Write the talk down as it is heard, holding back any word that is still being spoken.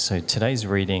So today's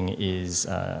reading is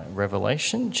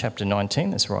Revelation chapter 19,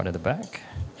 that's right at the back.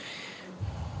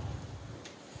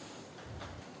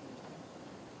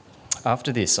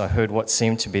 After this, I heard what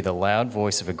seemed to be the loud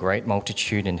voice of a great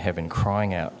multitude in heaven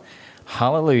crying out,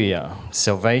 "Hallelujah!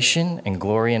 Salvation and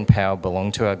glory and power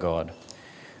belong to our God,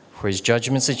 for his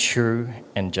judgments are true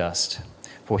and just.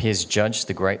 For he has judged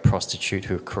the great prostitute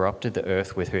who corrupted the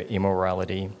earth with her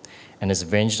immorality and has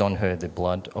avenged on her the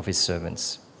blood of his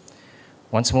servants."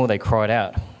 Once more they cried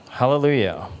out,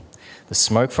 "Hallelujah! The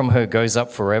smoke from her goes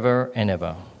up forever and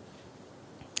ever."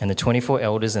 And the 24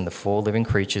 elders and the 4 living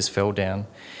creatures fell down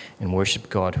and worshipped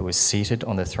God who was seated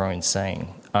on the throne,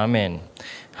 saying, "Amen,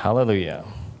 Hallelujah."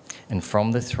 And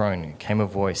from the throne came a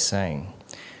voice saying,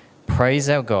 "Praise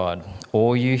our God,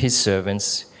 all you his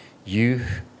servants, you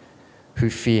who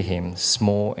fear him,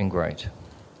 small and great."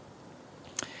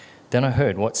 Then I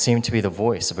heard what seemed to be the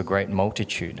voice of a great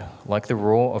multitude, like the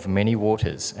roar of many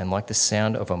waters, and like the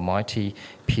sound of a mighty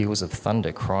peals of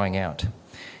thunder, crying out,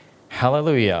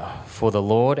 "Hallelujah, for the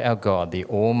Lord our God, the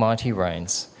Almighty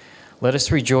reigns. Let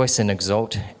us rejoice and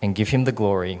exult and give him the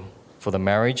glory, for the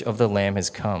marriage of the Lamb has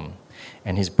come,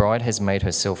 and his bride has made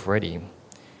herself ready.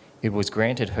 It was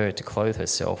granted her to clothe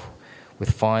herself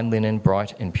with fine linen,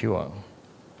 bright and pure.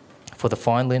 For the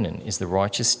fine linen is the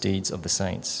righteous deeds of the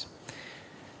saints."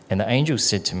 And the angel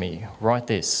said to me, "Write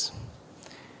this: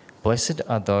 Blessed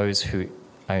are those who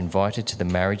are invited to the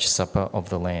marriage supper of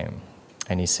the Lamb."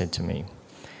 And he said to me,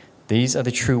 "These are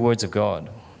the true words of God."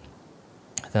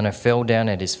 Then I fell down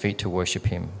at his feet to worship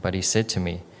him. But he said to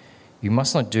me, "You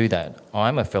must not do that. I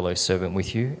am a fellow servant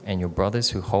with you and your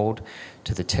brothers who hold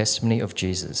to the testimony of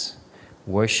Jesus.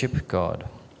 Worship God.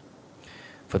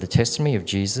 For the testimony of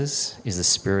Jesus is the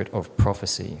spirit of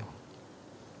prophecy."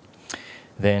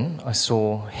 Then I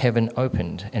saw heaven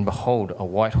opened, and behold, a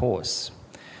white horse.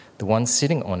 The one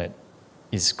sitting on it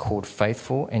is called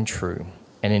Faithful and True,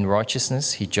 and in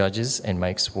righteousness he judges and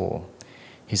makes war.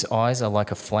 His eyes are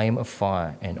like a flame of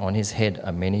fire, and on his head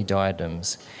are many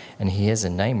diadems, and he has a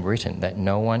name written that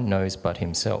no one knows but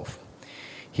himself.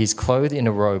 He is clothed in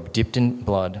a robe dipped in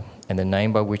blood, and the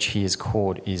name by which he is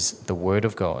called is the Word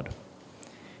of God.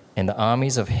 And the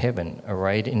armies of heaven,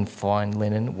 arrayed in fine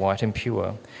linen, white and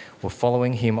pure, were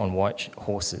following him on white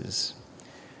horses.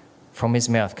 From his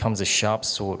mouth comes a sharp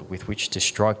sword with which to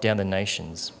strike down the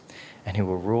nations, and he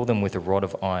will rule them with a rod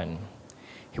of iron.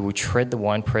 He will tread the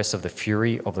winepress of the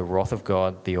fury of the wrath of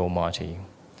God the Almighty.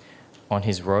 On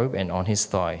his robe and on his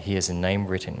thigh he has a name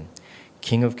written,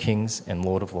 King of Kings and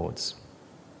Lord of Lords.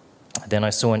 Then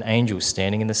I saw an angel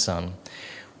standing in the sun.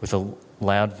 With a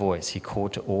loud voice he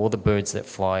called to all the birds that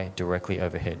fly directly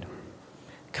overhead,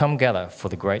 "Come gather for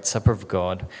the great supper of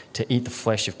God, to eat the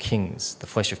flesh of kings, the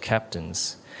flesh of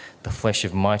captains, the flesh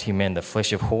of mighty men, the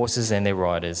flesh of horses and their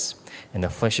riders, and the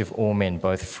flesh of all men,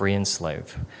 both free and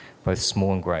slave, both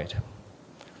small and great."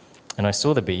 And I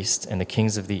saw the beast and the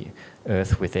kings of the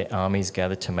earth with their armies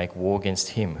gathered to make war against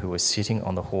him who was sitting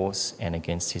on the horse and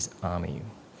against his army.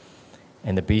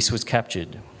 And the beast was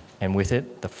captured, and with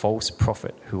it the false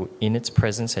prophet who in its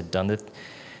presence had done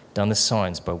the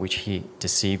signs by which he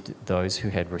deceived those who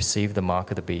had received the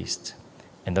mark of the beast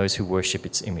and those who worship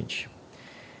its image.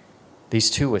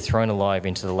 These 2 were thrown alive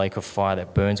into the lake of fire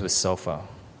that burns with sulfur,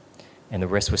 and the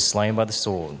rest were slain by the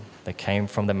sword that came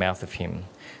from the mouth of him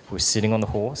who was sitting on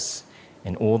the horse,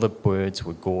 and all the birds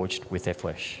were gorged with their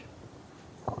flesh.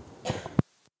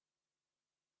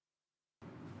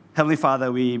 Heavenly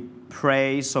Father, we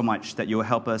pray so much that you will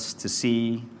help us to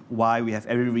see why we have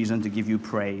every reason to give you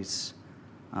praise,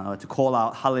 to call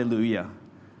out hallelujah,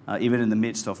 even in the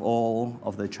midst of all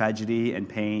of the tragedy and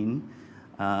pain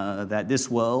that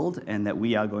this world and that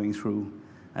we are going through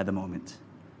at the moment.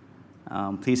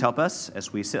 Please help us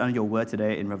as we sit under your word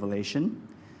today in Revelation,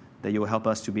 that you will help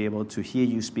us to be able to hear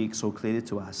you speak so clearly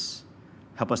to us.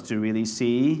 Help us to really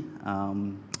see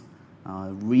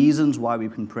reasons why we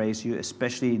can praise you,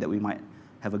 especially that we might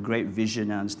have a great vision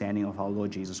and understanding of our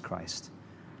Lord Jesus Christ.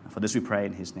 For this we pray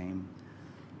in his name.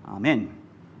 Amen.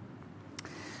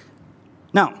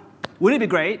 Now, wouldn't it be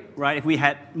great, right, if we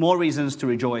had more reasons to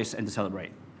rejoice and to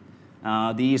celebrate?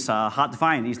 These are hard to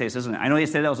find these days, isn't it? I know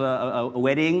yesterday there was a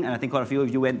wedding, and I think quite a few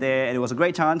of you went there, and it was a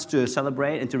great chance to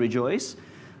celebrate and to rejoice.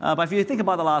 But if you think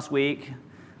about the last week,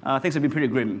 things have been pretty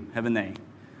grim, haven't they?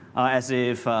 As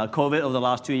if COVID over the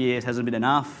last 2 years hasn't been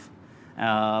enough.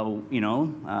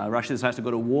 Russia decides to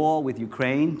go to war with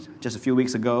Ukraine just a few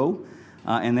weeks ago,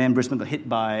 and then Brisbane got hit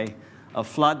by a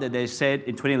flood that they said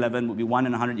in 2011 would be 1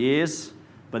 in 100 years,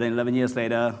 but then 11 years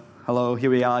later, hello, here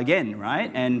we are again,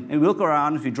 right? And we look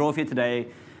around, if you drove here today,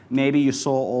 maybe you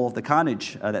saw all of the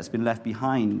carnage that's been left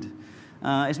behind.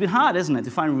 it's been hard, isn't it,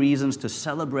 to find reasons to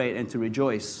celebrate and to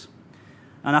rejoice.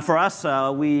 And for us,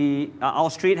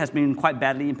 our street has been quite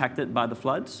badly impacted by the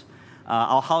floods.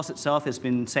 Our house itself has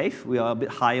been safe. We are a bit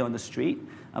higher on the street.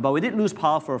 But we did lose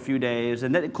power for a few days,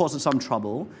 and that caused us some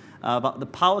trouble. But the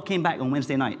power came back on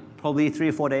Wednesday night, probably 3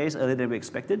 or 4 days earlier than we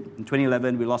expected. In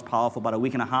 2011, we lost power for about a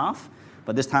week and a half,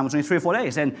 but this time it was only 3 or 4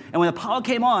 days. And when the power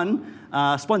came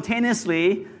on,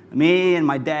 spontaneously, me and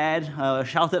my dad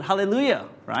shouted hallelujah,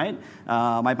 right?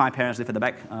 My parents live at the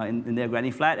back in their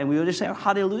granny flat, and we would just say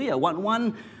hallelujah.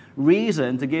 One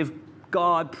reason to give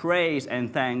God praise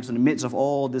and thanks in the midst of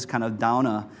all this kind of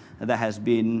downer that has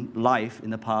been life in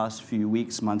the past few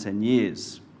weeks, months, and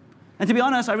years. And to be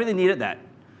honest, I really needed that.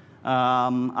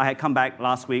 I had come back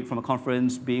last week from a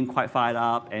conference being quite fired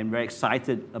up and very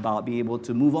excited about being able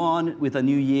to move on with a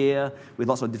new year, with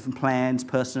lots of different plans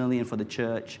personally and for the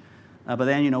church. But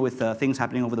then, with things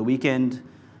happening over the weekend,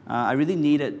 I really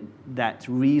needed that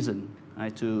reason,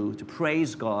 right, to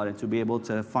praise God and to be able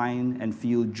to find and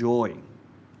feel joy.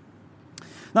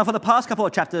 Now, for the past couple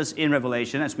of chapters in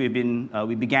Revelation, as we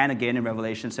began again in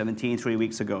Revelation 17 3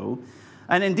 weeks ago,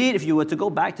 and indeed, if you were to go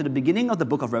back to the beginning of the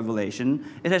book of Revelation,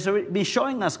 it has been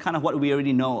showing us kind of what we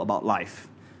already know about life,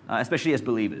 especially as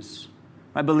believers.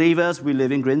 Right? Believers, we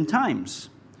live in grim times.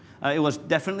 It was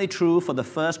definitely true for the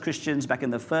first Christians back in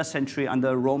the first century under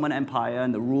the Roman Empire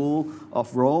and the rule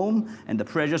of Rome and the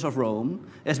pressures of Rome.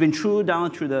 It's been true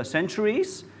down through the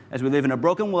centuries as we live in a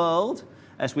broken world,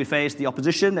 as we face the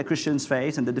opposition that Christians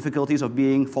face and the difficulties of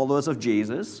being followers of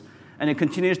Jesus. And it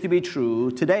continues to be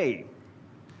true today.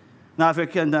 Now, if I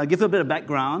can give a bit of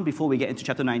background before we get into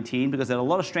chapter 19, because there are a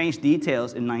lot of strange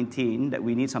details in 19 that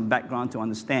we need some background to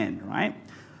understand, right?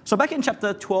 So back in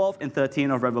chapter 12 and 13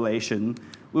 of Revelation,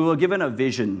 we were given a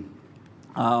vision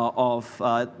of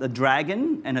the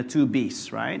dragon and the 2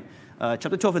 beasts, right?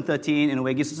 Chapter 12 and 13, in a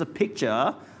way, gives us a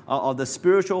picture of the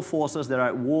spiritual forces that are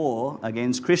at war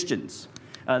against Christians.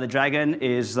 The dragon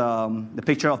is the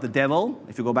picture of the devil.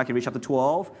 If you go back and read chapter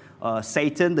 12,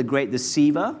 Satan, the great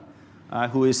deceiver,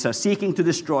 who is seeking to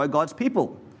destroy God's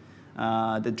people.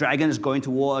 The dragon is going to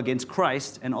war against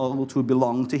Christ and all who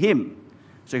belong to him.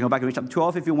 So you can go back and read chapter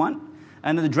 12 if you want.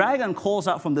 And then the dragon calls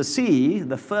out from the sea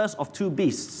the first of 2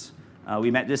 beasts.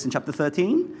 We met this in chapter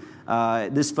 13.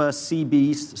 This first sea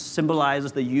beast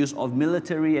symbolizes the use of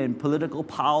military and political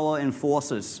power and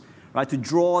forces, right, to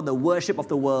draw the worship of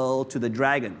the world to the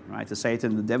dragon, right, to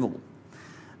Satan, the devil.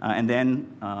 And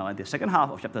then the second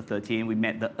half of chapter 13, we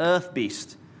met the earth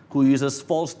beast, who uses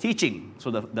false teaching.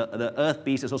 So the earth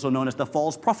beast is also known as the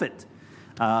false prophet.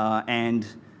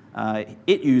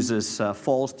 It uses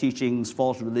false teachings,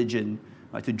 false religion,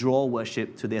 right, to draw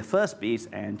worship to their first beast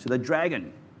and to the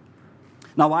dragon.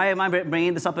 Now, why am I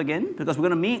bringing this up again? Because we're going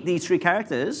to meet these 3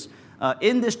 characters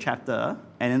in this chapter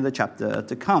and in the chapter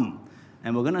to come.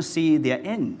 And we're going to see their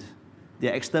end,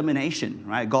 their extermination,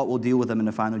 right? God will deal with them in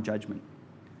the final judgment.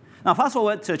 Now, fast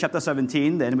forward to chapter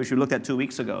 17, then, which we looked at 2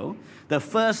 weeks ago. The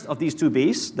first of these 2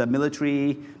 beasts, the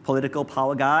military, political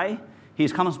power guy, he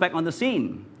comes back on the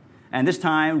scene. And this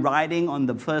time, riding on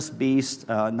the first beast,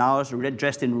 now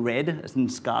dressed in red, as in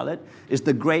scarlet, is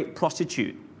the great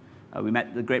prostitute. We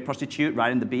met the great prostitute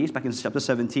riding the beast back in chapter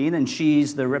 17, and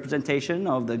she's the representation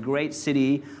of the great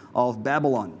city of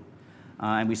Babylon.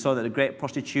 And we saw that the great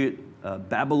prostitute,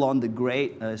 Babylon the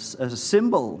Great, as a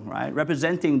symbol, right,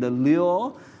 representing the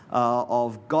lure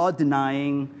of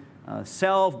God-denying,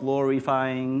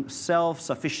 self-glorifying,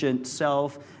 self-sufficient,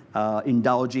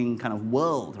 self-indulging kind of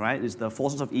world, right? It's the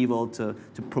forces of evil to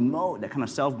promote that kind of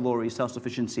self-glory,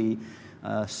 self-sufficiency,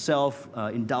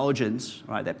 self-indulgence,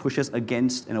 right, that pushes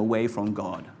against and away from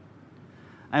God.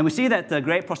 And we see that the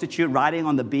great prostitute riding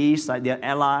on the beast, like they're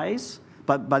allies,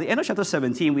 but by the end of chapter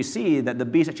 17, we see that the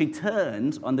beast actually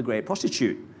turns on the great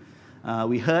prostitute.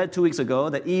 We heard 2 weeks ago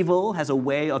that evil has a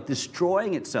way of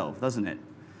destroying itself, doesn't it?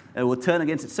 It will turn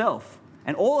against itself.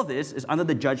 And all of this is under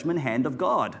the judgment hand of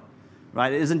God,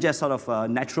 right? It isn't just sort of a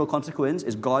natural consequence.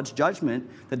 It's God's judgment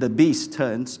that the beast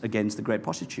turns against the great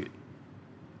prostitute.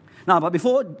 Now, but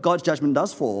before God's judgment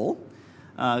does fall,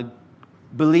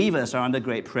 believers are under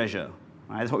great pressure.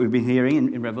 Right? That's what we've been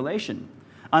hearing in Revelation.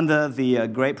 Under the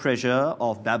great pressure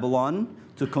of Babylon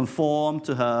to conform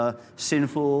to her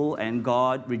sinful and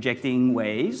God-rejecting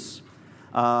ways,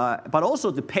 but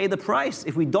also to pay the price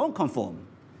if we don't conform.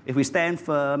 If we stand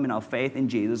firm in our faith in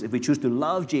Jesus, if we choose to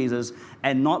love Jesus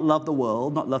and not love the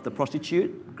world, not love the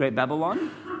prostitute, great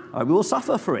Babylon, we will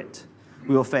suffer for it.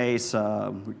 We will face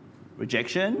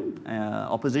rejection,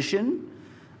 opposition,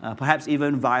 perhaps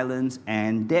even violence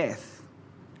and death.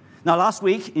 Now, last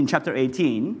week in chapter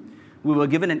 18, we were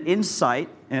given an insight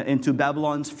into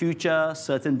Babylon's future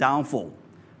certain downfall.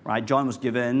 Right? John was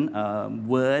given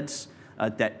words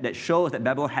that shows that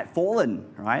Babylon had fallen,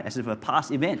 right, as if a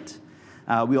past event.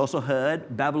 We also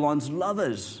heard Babylon's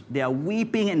lovers. They are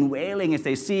weeping and wailing as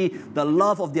they see the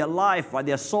love of their life, right,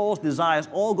 their soul's desires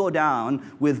all go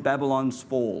down with Babylon's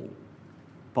fall.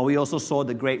 But we also saw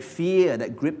the great fear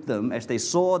that gripped them as they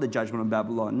saw the judgment of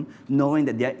Babylon, knowing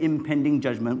that their impending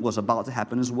judgment was about to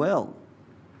happen as well.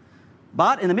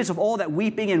 But in the midst of all that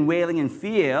weeping and wailing and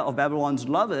fear of Babylon's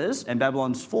lovers and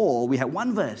Babylon's fall, we had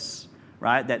one verse,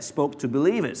 right, that spoke to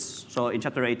believers. So in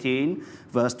chapter 18,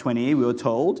 verse 20, we were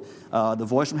told, the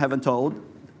voice from heaven told,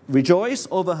 "Rejoice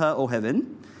over her, O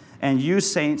heaven, and you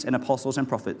saints and apostles and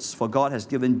prophets, for God has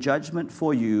given judgment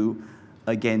for you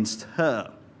against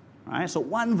her." Right? So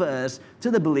one verse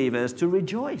to the believers to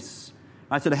rejoice.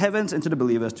 Right? To the heavens and to the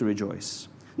believers to rejoice.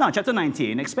 Now, chapter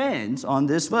 19 expands on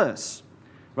this verse.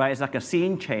 Right? It's like a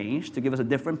scene change to give us a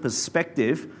different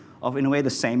perspective of, in a way, the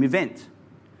same event.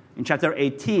 In chapter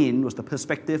 18 was the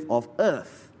perspective of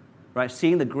earth. Right?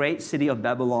 Seeing the great city of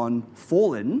Babylon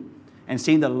fallen and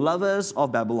seeing the lovers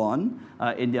of Babylon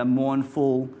in their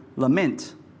mournful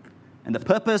lament. And the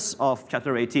purpose of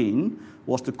chapter 18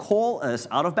 was to call us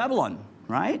out of Babylon.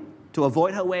 Right? To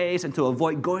avoid her ways and to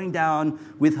avoid going down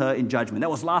with her in judgment. That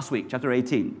was last week, chapter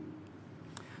 18.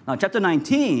 Now, chapter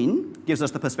 19 gives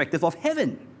us the perspective of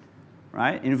heaven.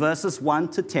 Right? In verses 1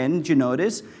 to 10, did you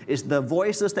notice? It's the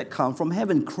voices that come from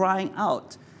heaven crying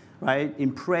out, right,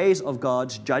 in praise of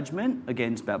God's judgment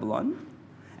against Babylon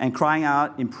and crying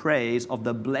out in praise of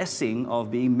the blessing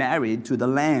of being married to the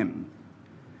Lamb.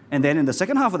 And then in the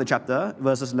second half of the chapter,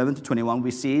 verses 11 to 21,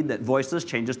 we see that voices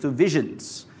changes to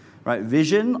visions. Right,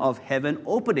 vision of heaven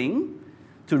opening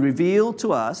to reveal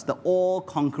to us the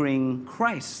all-conquering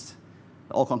Christ.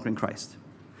 The all-conquering Christ.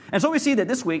 And so we see that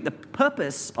this week, the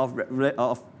purpose of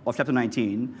chapter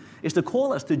 19 is to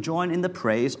call us to join in the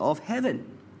praise of heaven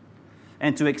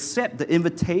and to accept the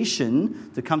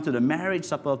invitation to come to the marriage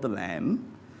supper of the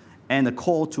Lamb and the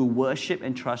call to worship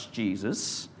and trust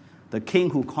Jesus, the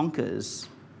King who conquers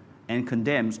and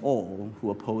condemns all who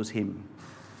oppose him.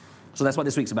 So that's what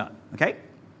this week's about, okay?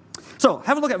 So,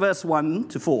 have a look at verse 1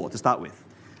 to 4 to start with.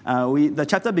 The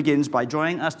chapter begins by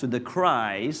drawing us to the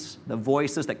cries, the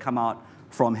voices that come out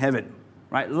from heaven.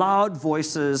 Right? Loud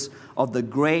voices of the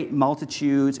great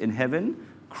multitudes in heaven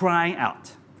crying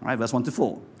out. Right? Verse 1 to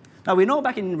 4. Now, we know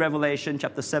back in Revelation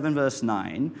chapter 7, verse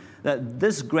 9, that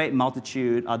this great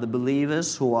multitude are the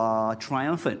believers who are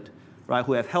triumphant, right?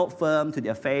 Who have held firm to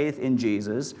their faith in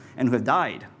Jesus and who have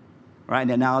died. Right? And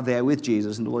they're now there with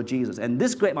Jesus and the Lord Jesus. And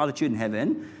this great multitude in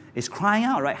heaven is crying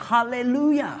out, right?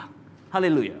 Hallelujah.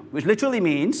 Hallelujah. Which literally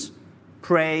means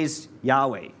praise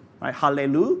Yahweh. Right?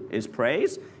 Hallelujah is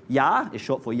praise. Yah is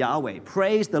short for Yahweh.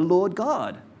 Praise the Lord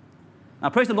God. Now,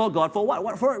 praise the Lord God for what?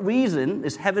 What for reason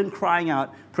is heaven crying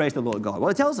out, praise the Lord God? Well,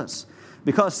 it tells us,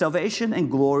 because salvation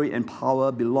and glory and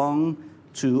power belong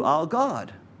to our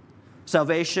God.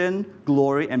 Salvation,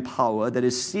 glory, and power that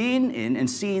is seen in and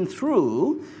seen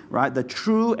through, right, the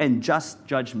true and just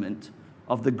judgment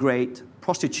of the great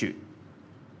prostitute.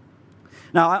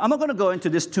 Now, I'm not going to go into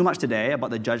this too much today about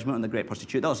the judgment on the great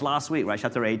prostitute. That was last week, right,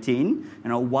 chapter 18.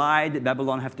 Why did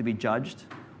Babylon have to be judged?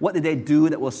 What did they do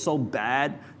that was so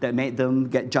bad that made them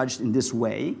get judged in this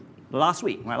way? Last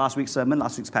week, right, last week's sermon,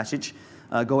 last week's passage.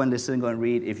 Go and listen, go and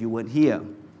read if you weren't here.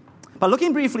 But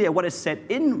looking briefly at what is said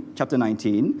in chapter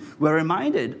 19, we're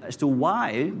reminded as to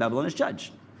why Babylon is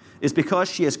judged. It's because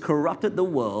she has corrupted the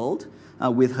world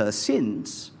with her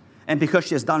sins, and because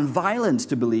she has done violence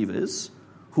to believers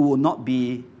who will not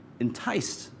be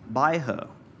enticed by her.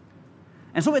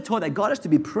 And so we're told that God is to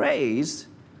be praised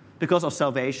because of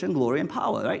salvation, glory, and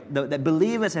power, right? That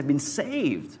believers have been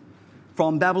saved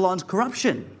from Babylon's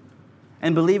corruption,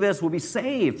 and believers will be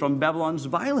saved from Babylon's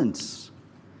violence.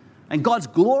 And God's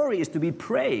glory is to be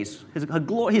praised. His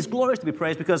glory is to be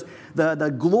praised because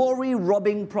the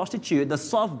glory-robbing prostitute, the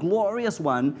self-glorious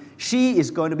one, she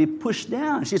is going to be pushed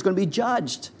down. She's going to be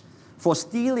judged for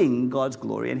stealing God's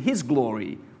glory, and his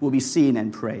glory will be seen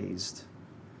and praised.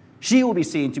 She will be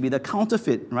seen to be the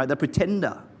counterfeit, right, the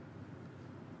pretender.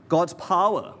 God's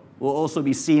power will also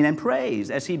be seen and praised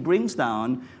as he brings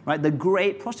down, right, the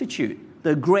great prostitute,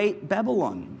 the great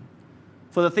Babylon.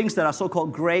 For the things that are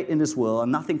so-called great in this world are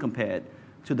nothing compared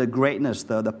to the greatness,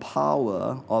 the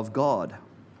power of God.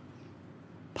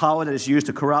 Power that is used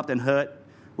to corrupt and hurt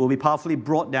will be powerfully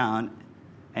brought down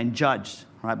and judged,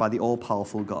 right, by the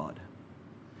all-powerful God.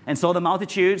 And so the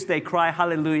multitudes, they cry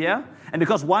hallelujah. And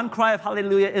because one cry of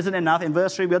hallelujah isn't enough, in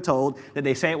verse 3 we're told that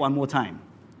they say it one more time.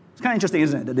 It's kind of interesting,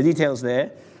 isn't it? The details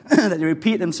there. that they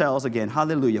repeat themselves again.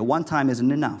 Hallelujah. One time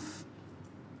isn't enough.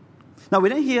 Now, we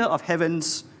don't hear of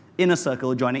heaven's inner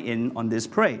circle joining in on this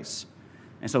praise.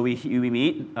 And so we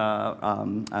meet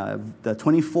the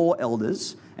 24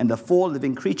 elders and the 4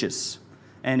 living creatures.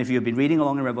 And if you've been reading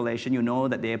along in Revelation, you know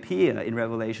that they appear in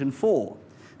Revelation 4.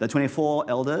 The 24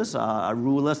 elders are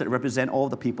rulers that represent all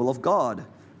the people of God,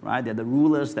 right? They're the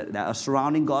rulers that are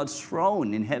surrounding God's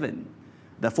throne in heaven.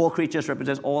 The 4 creatures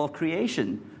represent all of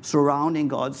creation surrounding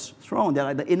God's throne. They're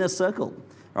like the inner circle,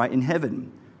 right, in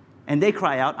heaven. And they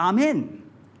cry out, Amen.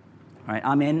 Right,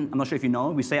 Amen. I'm not sure if you know,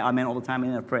 we say Amen all the time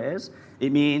in our prayers.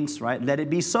 It means, right, let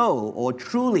it be so, or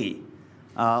truly,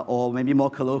 or maybe more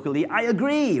colloquially, I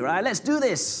agree, right? Let's do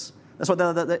this. That's what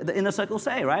the inner circle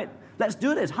say, right? Let's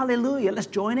do this. Hallelujah. Let's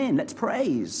join in. Let's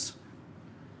praise.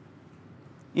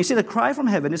 You see, the cry from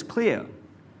heaven is clear.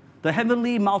 The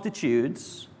heavenly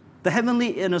multitudes, the heavenly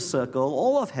inner circle,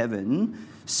 all of heaven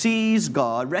sees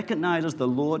God, recognizes the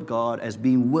Lord God as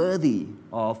being worthy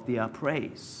of their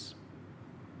praise.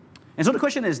 And so the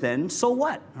question is then, so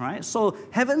what? Right? So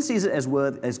heaven sees it as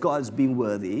God as being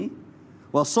worthy.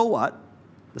 Well, so what?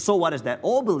 The so what is that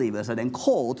all believers are then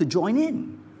called to join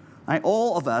in. Right?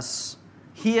 All of us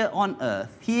here on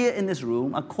earth, here in this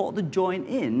room, are called to join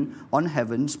in on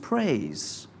heaven's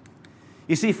praise.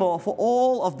 You see, for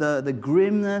all of the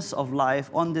grimness of life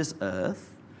on this earth,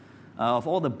 of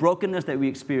all the brokenness that we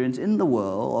experience in the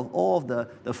world, of all of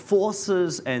the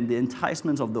forces and the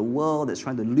enticements of the world that's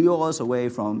trying to lure us away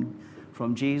from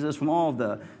Jesus, from all of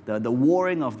the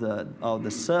warring of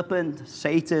the serpent,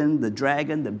 Satan, the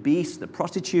dragon, the beast, the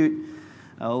prostitute,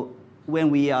 when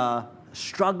we are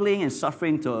struggling and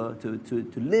suffering to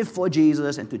live for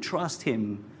Jesus and to trust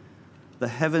Him, the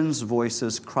heavens'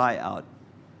 voices cry out,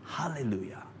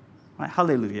 Hallelujah, right?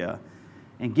 Hallelujah,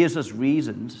 and gives us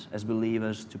reasons as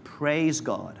believers to praise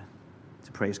God,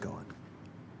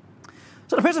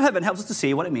 So the praise of heaven helps us to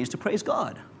see what it means to praise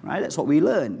God, right? That's what we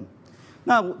learn.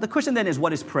 Now, the question then is,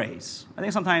 what is praise? I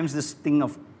think sometimes this thing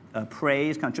of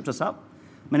praise kind of trips us up.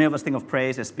 Many of us think of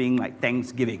praise as being like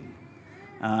thanksgiving.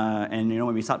 And,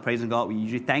 when we start praising God, we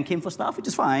usually thank Him for stuff, which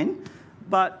is fine.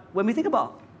 But when we think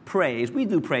about praise, we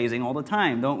do praising all the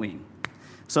time, don't we?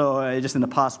 So just in the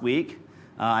past week,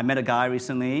 I met a guy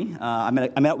recently. I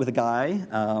met up with a guy.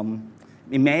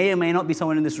 He may or may not be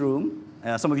someone in this room.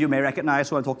 Some of you may recognize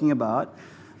who I'm talking about.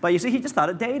 But you see, he just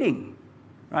started dating,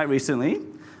 right, recently.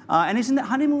 And he's in that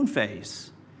honeymoon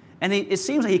phase. And it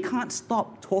seems like he can't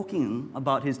stop talking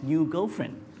about his new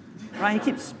girlfriend. Right?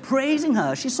 He keeps praising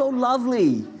her. She's so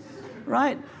lovely.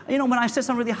 Right? When I said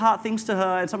some really hard things to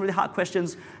her and some really hard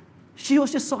questions, she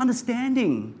was just so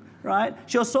understanding. Right?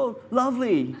 She was so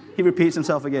lovely. He repeats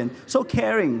himself again. So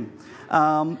caring.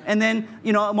 And then,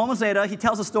 moments later, he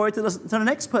tells a story to the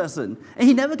next person. And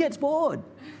he never gets bored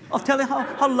of telling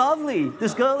how lovely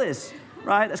this girl is.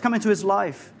 Right? That's come into his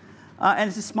life. And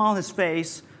it's a smile on his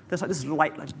face. There's like this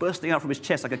light that's bursting out from his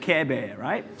chest like a Care Bear,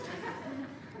 right?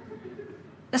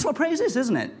 That's what praise is,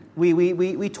 isn't it?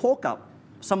 We talk up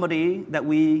somebody that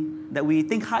we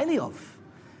think highly of.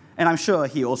 And I'm sure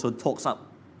he also talks up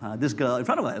this girl in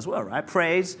front of her as well, right?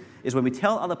 Praise is when we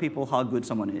tell other people how good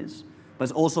someone is, but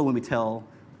it's also when we tell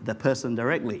the person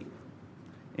directly.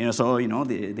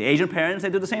 The Asian parents, they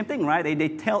do the same thing, right? They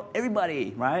tell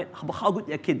everybody, right, how good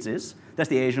their kids is. That's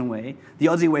the Asian way. The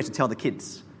Aussie way is to tell the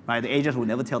kids, right? The Asians will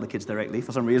never tell the kids directly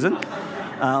for some reason.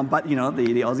 But, the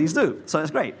Aussies do. So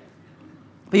that's great.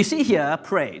 But you see here,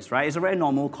 praise, right, is a very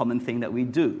normal, common thing that we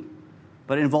do.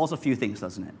 But it involves a few things,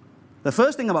 doesn't it? The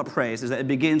first thing about praise is that it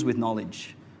begins with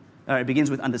knowledge. It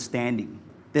begins with understanding.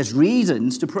 There's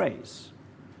reasons to praise.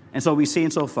 And so we've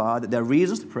seen so far that there are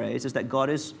reasons to praise is that God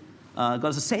is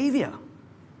a Savior,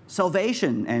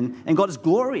 salvation, and God is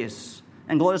glorious,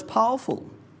 and God is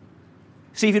powerful.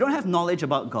 See, if you don't have knowledge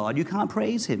about God, you can't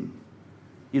praise Him.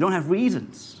 You don't have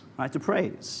reasons, right, to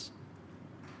praise.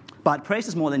 But praise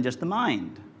is more than just the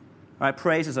mind. Right?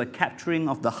 Praise is a capturing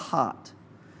of the heart.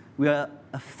 We are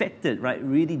affected, right,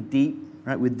 really deep,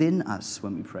 right, within us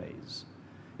when we praise.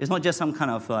 It's not just some kind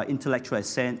of intellectual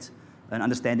assent, an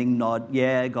understanding nod.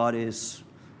 Yeah, God is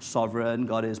sovereign,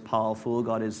 God is powerful,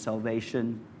 God is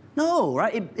salvation. No,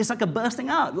 right? It's like a bursting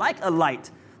out, like a light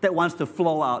that wants to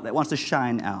flow out, that wants to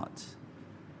shine out.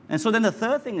 And so then the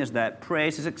third thing is that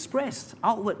praise is expressed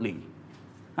outwardly.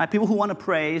 Right? People who want to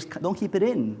praise don't keep it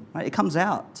in. Right? It comes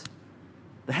out.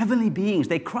 The heavenly beings,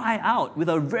 they cry out with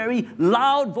a very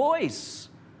loud voice.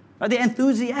 Right? They're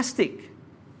enthusiastic.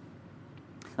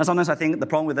 And sometimes I think the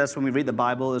problem with us when we read the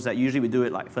Bible is that usually we do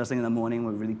it like first thing in the morning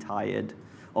when we're really tired,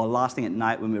 or last thing at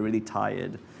night when we're really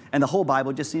tired. And the whole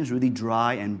Bible just seems really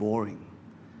dry and boring.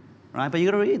 right? But you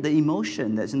got to read the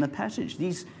emotion that's in the passage.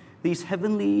 These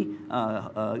heavenly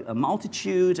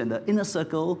multitudes and the inner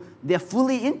circle, they're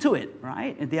fully into it,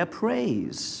 right? And their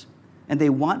praise. And they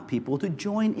want people to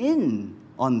join in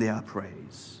on their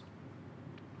praise.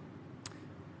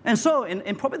 And so,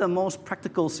 in probably the most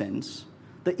practical sense,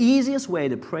 the easiest way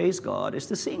to praise God is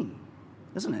to sing,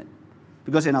 isn't it?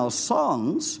 Because in our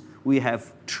songs, we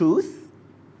have truth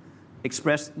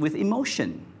expressed with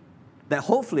emotion that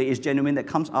hopefully is genuine, that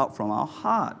comes out from our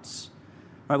hearts.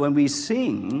 Right? When we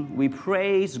sing, we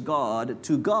praise God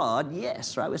to God,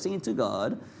 yes, right? We're singing to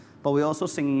God, but we're also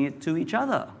singing it to each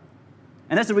other.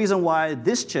 And that's the reason why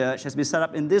this church has been set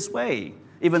up in this way.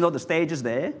 Even though the stage is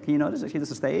there, can you notice? Actually,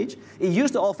 there's a stage. It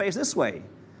used to all face this way.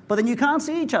 But then you can't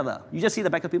see each other. You just see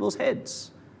the back of people's heads.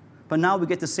 But now we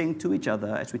get to sing to each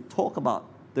other as we talk about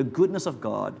the goodness of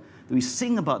God. We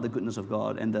sing about the goodness of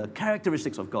God and the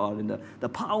characteristics of God and the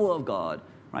power of God,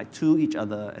 right, to each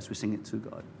other as we sing it to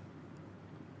God.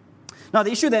 Now,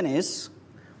 the issue then is,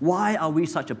 why are we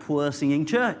such a poor singing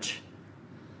church?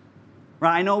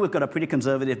 Right, I know we've got a pretty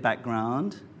conservative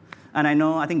background. And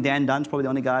I think Dan Dunn's probably the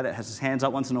only guy that has his hands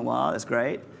up once in a while. That's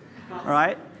great. All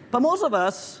right? But most of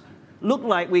us look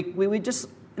like we just,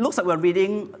 it looks like we're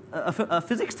reading a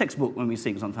physics textbook when we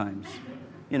sing sometimes.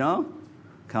 You know?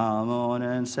 Come on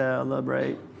and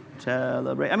celebrate.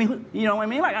 I mean, you know what I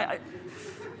mean? Like,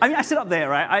 I sit up there,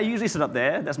 right? I usually sit up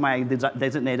there. That's my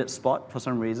designated spot for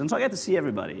some reason. So I get to see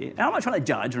everybody. And I'm not trying to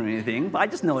judge or anything, but I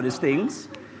just notice things.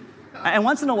 And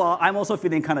once in a while, I'm also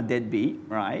feeling kind of deadbeat,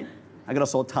 right? I got a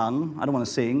sore tongue. I don't want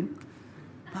to sing.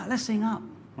 But let's sing up,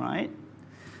 right?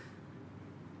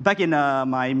 Back in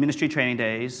my ministry training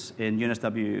days in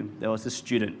UNSW, there was this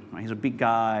student. Right? He's a big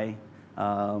guy,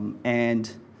 and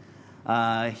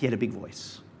he had a big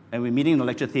voice. And we were meeting in the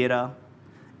lecture theater,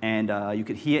 and you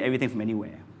could hear everything from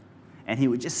anywhere. And he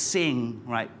would just sing,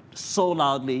 right, so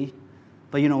loudly.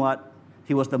 But you know what?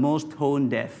 He was the most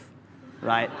tone-deaf,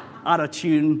 right,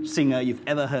 out-of-tune singer you've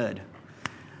ever heard.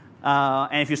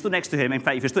 And if you stood next to him, in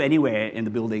fact, if you stood anywhere in the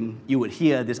building, you would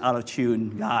hear this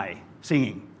out-of-tune guy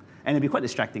singing. And it'd be quite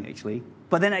distracting, actually.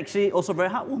 But then actually also very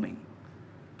heartwarming.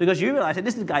 Because you realize that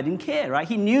this guy didn't care, right?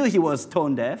 He knew he was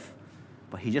tone-deaf,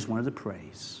 but he just wanted to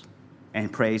praise.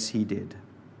 And praise he did.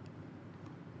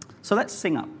 So let's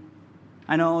sing up.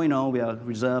 I know, we are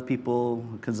reserved people,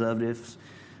 conservatives.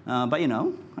 But,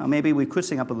 maybe we could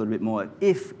sing up a little bit more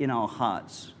if in our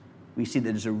hearts we see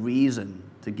that there's a reason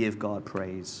to give God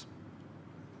praise.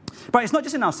 But it's not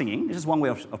just in our singing. It's just one way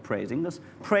of praising.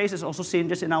 Praise is also seen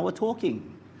just in our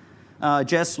talking.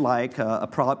 Just like a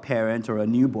proud parent or a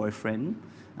new boyfriend,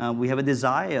 we have a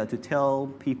desire to tell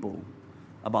people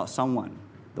about someone,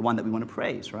 the one that we want to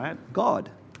praise, right? God.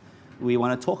 We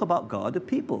want to talk about God to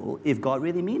people if God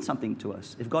really means something to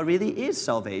us, if God really is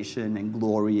salvation and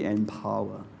glory and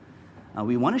power.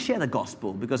 We want to share the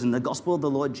gospel because in the gospel of the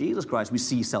Lord Jesus Christ, we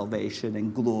see salvation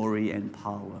and glory and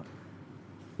power.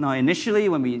 Now, initially,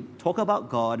 when we talk about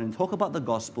God and talk about the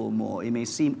gospel more, it may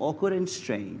seem awkward and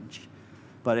strange.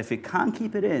 But if we can't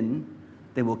keep it in,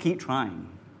 then we'll keep trying,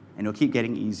 and it'll keep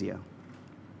getting easier.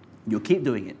 You'll keep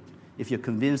doing it if you're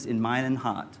convinced in mind and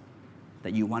heart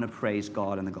that you want to praise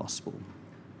God and the gospel.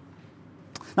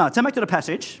 Now, turn back to the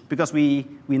passage, because we're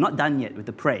not done yet with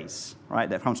the praise, right,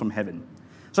 that comes from heaven.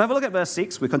 So have a look at verse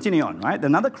 6. We continue on, right?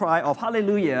 Another cry of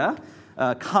hallelujah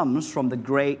comes from the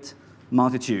great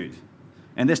multitude.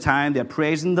 And this time they're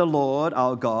praising the Lord,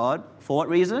 our God. For what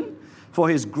reason? For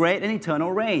his great and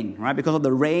eternal reign, right? Because of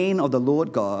the reign of the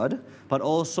Lord God, but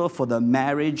also for the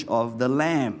marriage of the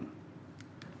Lamb.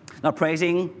 Now,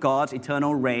 praising God's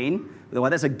eternal reign, well,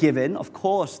 that's a given. Of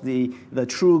course, the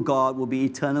true God will be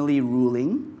eternally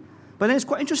ruling. But then it's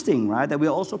quite interesting, right, that we're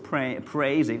also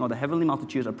praising, or the heavenly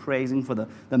multitudes are praising for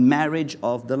the marriage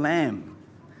of the Lamb.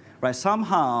 Right?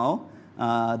 Somehow,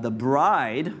 the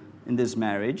bride in this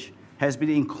marriage has been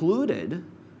included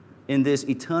in this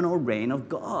eternal reign of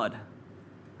God.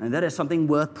 And that is something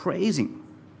worth praising.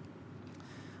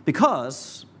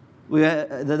 Because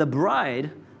the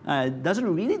bride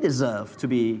doesn't really deserve to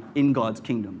be in God's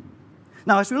kingdom.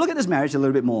 Now, as we look at this marriage a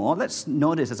little bit more, let's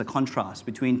notice there's a contrast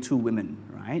between two women,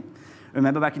 right?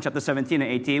 Remember back in chapter 17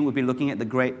 and 18, we've been looking at the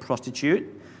great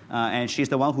prostitute. And she's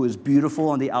the one who is beautiful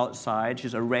on the outside.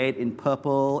 She's arrayed in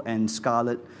purple and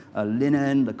scarlet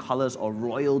linen, the colors of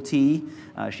royalty.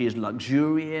 She is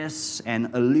luxurious and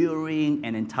alluring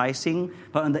and enticing.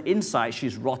 But on the inside,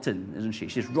 she's rotten, isn't she?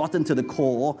 She's rotten to the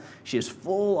core. She is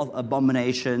full of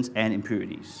abominations and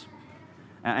impurities.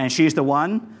 And she's the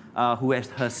one who has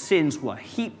her sins who are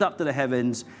heaped up to the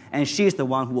heavens. And she's the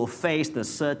one who will face the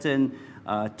certain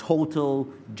total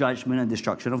judgment and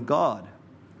destruction of God.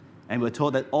 And we're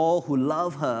told that all who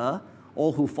love her,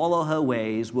 all who follow her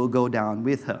ways will go down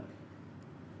with her.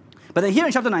 But then here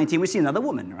in chapter 19, we see another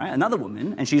woman, right? Another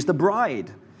woman, and she's the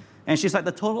bride. And she's like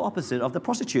the total opposite of the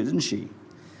prostitute, isn't she?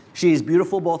 She is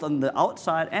beautiful both on the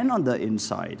outside and on the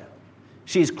inside.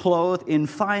 She is clothed in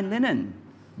fine linen,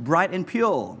 bright and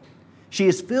pure. She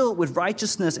is filled with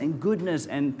righteousness and goodness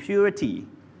and purity.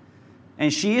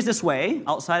 And she is this way,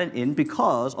 outside and in,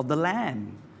 because of the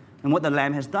Lamb and what the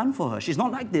Lamb has done for her. She's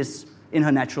not like this in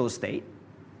her natural state.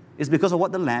 It's because of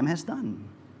what the Lamb has done.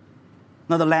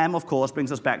 Now, the Lamb, of course,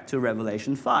 brings us back to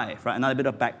Revelation 5, right? Another bit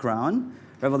of background.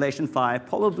 Revelation 5,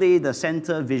 probably the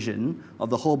center vision of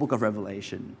the whole book of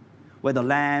Revelation, where the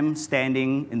Lamb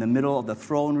standing in the middle of the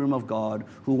throne room of God,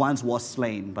 who once was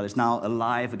slain, but is now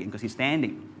alive again because he's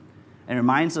standing. And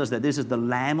reminds us that this is the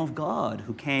Lamb of God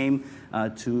who came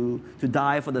to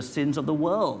die for the sins of the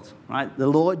world, right? The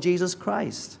Lord Jesus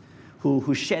Christ,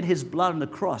 who shed his blood on the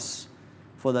cross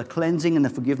for the cleansing and the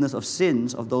forgiveness of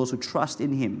sins of those who trust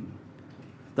in him.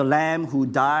 The Lamb who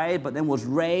died but then was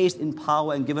raised in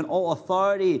power and given all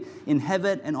authority in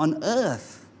heaven and on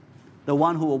earth. The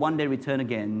one who will one day return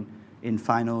again in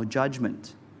final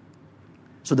judgment.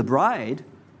 So the bride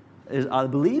are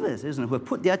believers, isn't it, who have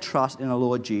put their trust in our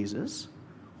Lord Jesus,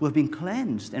 who have been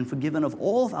cleansed and forgiven of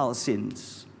all of our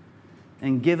sins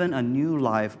and given a new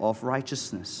life of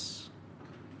righteousness.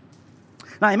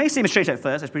 Now, it may seem strange at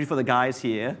first, especially for the guys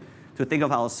here, to think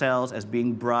of ourselves as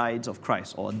being brides of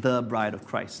Christ or the bride of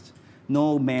Christ.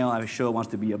 No male, I'm sure, wants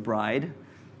to be a bride.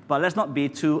 But let's not be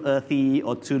too earthy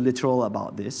or too literal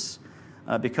about this,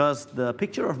 because the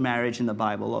picture of marriage in the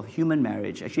Bible, of human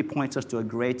marriage, actually points us to a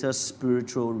greater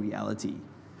spiritual reality.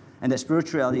 And that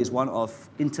spirituality is one of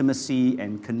intimacy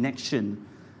and connection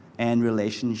and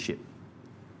relationship.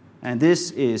 And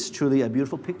this is truly a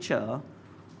beautiful picture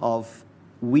of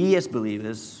we as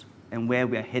believers and where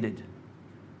we are headed.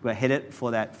 We're headed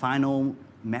for that final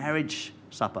marriage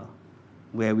supper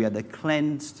where we are the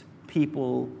cleansed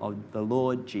people of the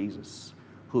Lord Jesus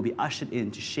who will be ushered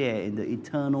in to share in the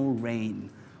eternal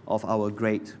reign of our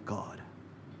great God.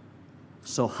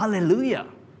 So hallelujah.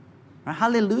 Right?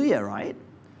 Hallelujah, right?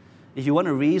 If you want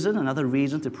another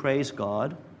reason to praise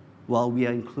God, well, we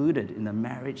are included in the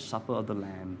marriage supper of the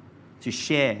Lamb to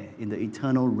share in the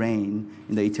eternal reign,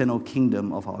 in the eternal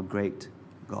kingdom of our great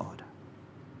God.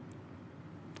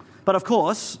 But of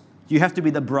course, you have to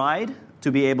be the bride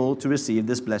to be able to receive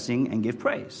this blessing and give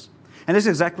praise. And this is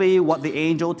exactly what the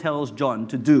angel tells John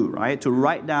to do, right? To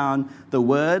write down the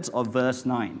words of verse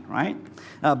 9, right?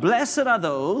 Blessed are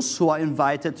those who are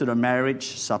invited to the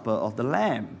marriage supper of the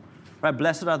Lamb. Right?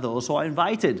 Blessed are those who are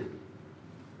invited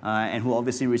and who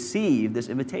obviously receive this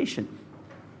invitation.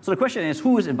 So the question is,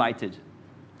 who is invited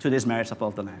to this marriage supper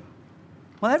of the Lamb?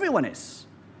 Well, everyone is.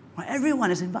 Well, everyone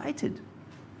is invited.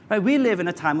 Right? We live in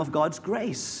a time of God's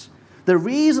grace. The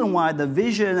reason why the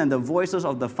vision and the voices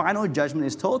of the final judgment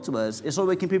is told to us is so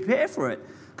we can prepare for it.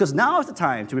 Because now is the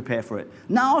time to prepare for it.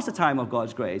 Now is the time of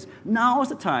God's grace. Now is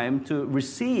the time to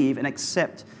receive and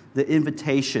accept the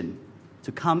invitation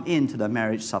to come into the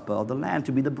marriage supper of the Lamb,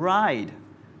 to be the bride,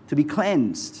 to be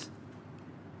cleansed.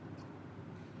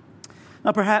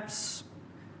 Now perhaps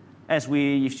as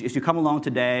you come along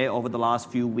today over the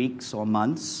last few weeks or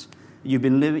months, you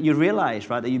realize,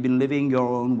 right, that you've been living your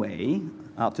own way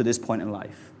up to this point in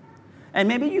life. And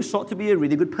maybe you sought to be a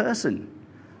really good person.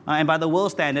 And by the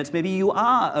world standards, maybe you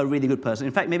are a really good person.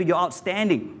 In fact, maybe you're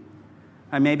outstanding.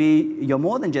 And maybe you're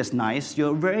more than just nice,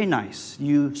 you're very nice.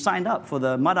 You signed up for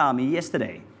the Mud Army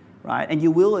yesterday, right? And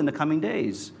you will in the coming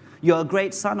days. You're a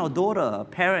great son or daughter,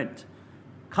 parent,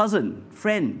 cousin,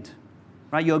 friend,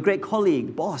 right? You're a great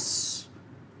colleague, boss.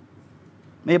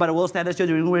 Maybe by the world standards, you're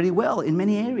doing really well in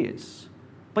many areas.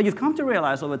 But you've come to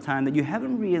realize over time that you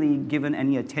haven't really given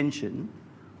any attention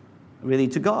really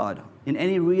to God in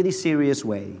any really serious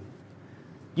way.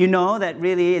 You know that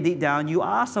really deep down you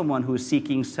are someone who is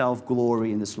seeking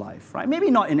self-glory in this life, right?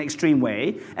 Maybe not in an extreme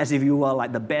way, as if you were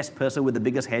like the best person with the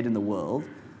biggest head in the world,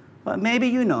 but maybe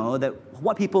you know that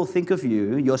what people think of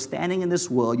you, your standing in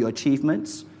this world, your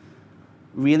achievements,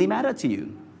 really matter to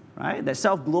you, right? That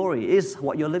self-glory is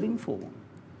what you're living for.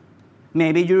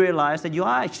 Maybe you realize that you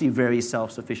are actually very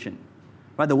self-sufficient,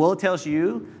 right? The world tells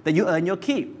you that you earn your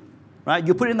keep, right?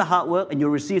 You put in the hard work and you'll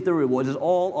receive the rewards. It's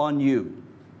all on you.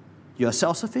 You're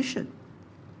self-sufficient.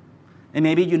 And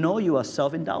maybe you know you are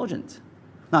self-indulgent.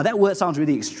 Now, that word sounds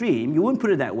really extreme. You wouldn't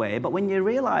put it that way. But when you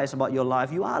realize about your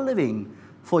life, you are living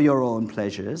for your own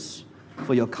pleasures,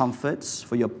 for your comforts,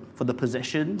 for the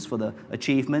possessions, for the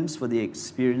achievements, for the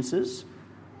experiences.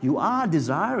 You are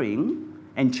desiring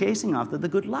and chasing after the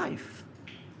good life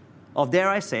of, dare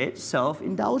I say it,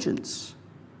 self-indulgence.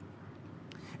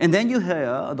 And then you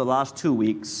hear the last 2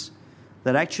 weeks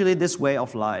that actually this way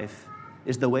of life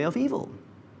is the way of evil,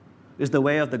 is the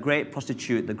way of the great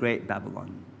prostitute, the great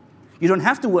Babylon. You don't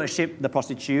have to worship the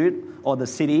prostitute or the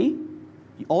city.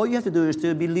 All you have to do is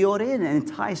to be lured in and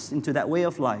enticed into that way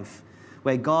of life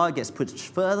where God gets put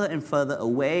further and further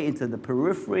away into the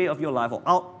periphery of your life or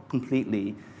out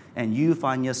completely, and you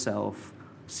find yourself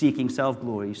seeking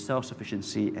self-glory,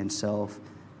 self-sufficiency, and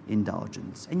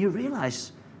self-indulgence. And you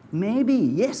realize, maybe,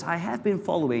 yes, I have been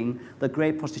following the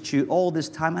great prostitute all this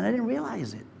time and I didn't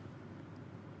realize it.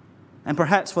 And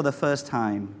perhaps for the first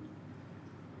time,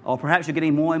 or perhaps you're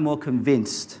getting more and more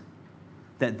convinced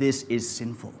that this is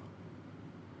sinful,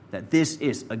 that this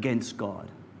is against God,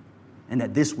 and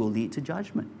that this will lead to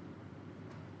judgment.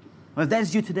 Well, if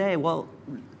that's you today, well,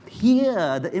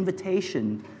 hear the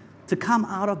invitation to come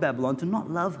out of Babylon, to not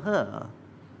love her,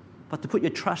 but to put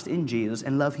your trust in Jesus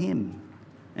and love him,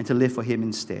 and to live for him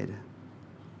instead.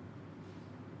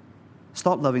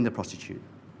 Stop loving the prostitute.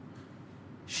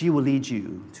 She will lead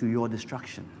you to your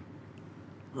destruction.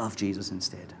 Love Jesus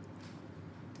instead.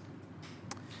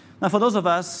 Now, for those of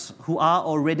us who are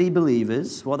already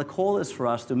believers, well, the call is for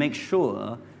us to make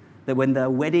sure that when the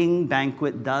wedding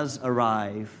banquet does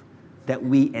arrive, that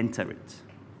we enter it.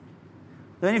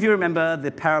 Do any of you remember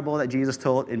the parable that Jesus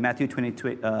told in Matthew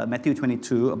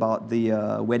 22 about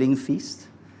the wedding feast?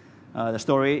 The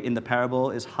story in the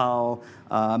parable is how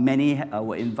many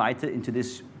were invited into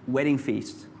this wedding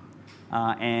feast.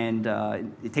 And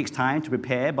it takes time to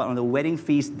prepare, but on the wedding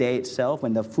feast day itself,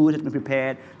 when the food has been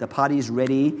prepared, the party is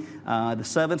ready, the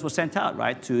servants were sent out,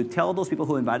 right, to tell those people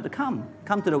who were invited to come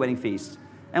to the wedding feast.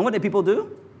 And what did people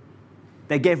do?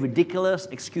 They gave ridiculous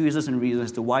excuses and reasons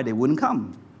as to why they wouldn't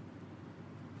come.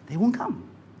 They won't come.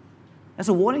 That's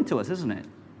a warning to us, isn't it?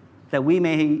 That we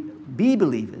may be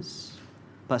believers,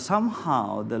 but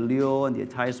somehow the lure and the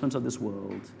enticements of this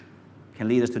world can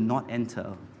lead us to not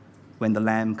enter when the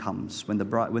Lamb comes, when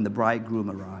the bridegroom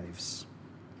arrives.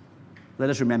 Let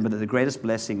us remember that the greatest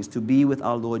blessing is to be with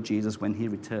our Lord Jesus when he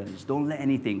returns. Don't let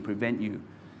anything prevent you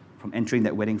from entering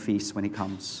that wedding feast when he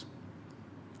comes.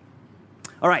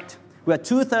 All right, we're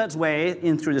 2/3 way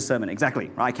in through the sermon. Exactly,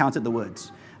 I counted the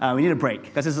words. We need a break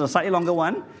because this is a slightly longer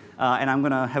one, and I'm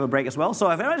going to have a break as well.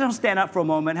 So if everyone just stand up for a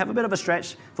moment, have a bit of a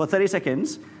stretch for 30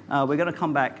 seconds, we're going to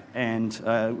come back and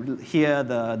hear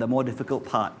the more difficult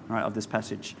part, right, of this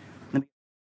passage.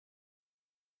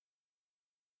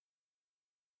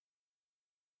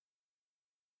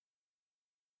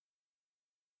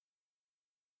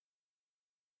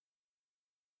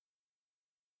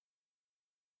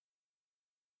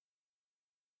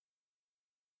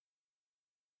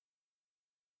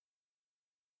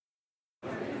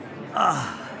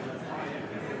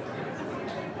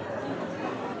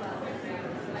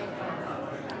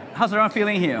 How's everyone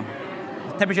feeling here?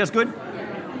 Temperature is good?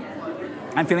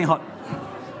 I'm feeling hot.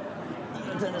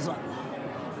 Turn this on.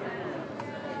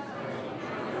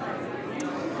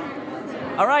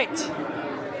 All right.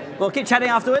 We'll keep chatting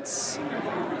afterwards.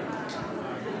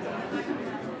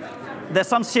 There's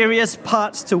some serious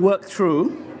parts to work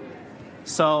through,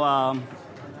 so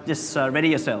just ready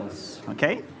yourselves,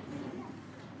 okay?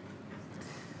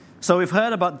 So we've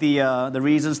heard about the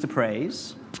reasons to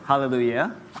praise,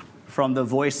 hallelujah, from the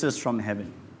voices from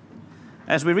heaven.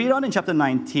 As we read on in chapter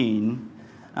 19,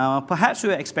 perhaps we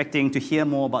were expecting to hear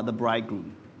more about the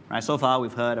bridegroom. Right? So far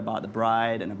we've heard about the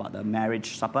bride and about the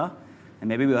marriage supper, and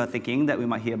maybe we were thinking that we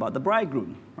might hear about the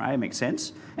bridegroom. Right? It makes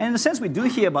sense. And in a sense, we do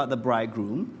hear about the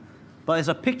bridegroom, but it's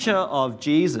a picture of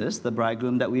Jesus, the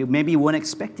bridegroom, that we maybe weren't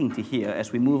expecting to hear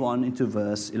as we move on into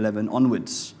verse 11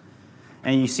 onwards.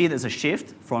 And you see there's a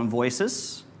shift from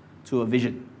voices to a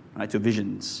vision, right, to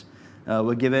visions.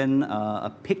 We're given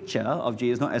a picture of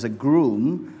Jesus not as a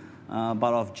groom,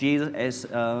 but of Jesus as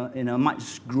in a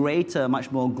much greater,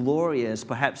 much more glorious,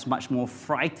 perhaps much more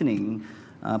frightening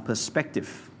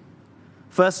perspective.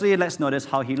 Firstly, let's notice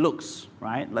how he looks,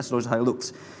 right? Let's notice how he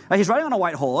looks. He's riding on a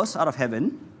white horse out of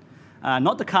heaven,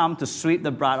 not to come to sweep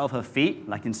the bride off her feet,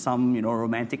 like in some,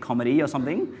 romantic comedy or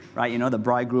something, right? The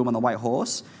bridegroom on the white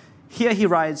horse. Here he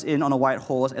rides in on a white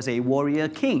horse as a warrior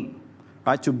king,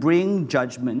 right? To bring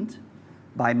judgment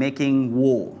by making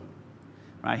war,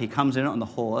 right? He comes in on the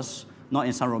horse, not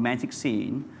in some romantic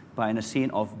scene, but in a scene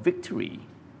of victory,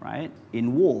 right?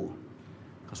 In war.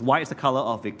 Because white is the color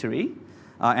of victory,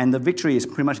 and the victory is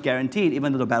pretty much guaranteed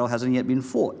even though the battle hasn't yet been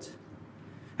fought.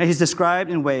 And he's described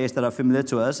in ways that are familiar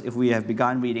to us if we have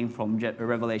begun reading from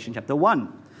Revelation chapter 1.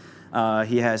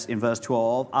 He has, in verse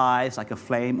 12, eyes like a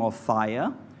flame of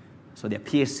fire. So they're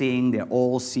piercing, they're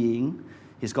all-seeing.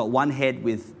 He's got one head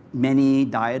with many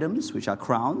diadems, which are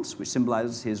crowns, which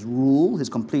symbolizes his rule, his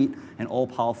complete and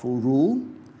all-powerful rule.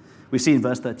 We see in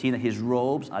verse 13 that his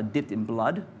robes are dipped in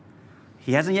blood.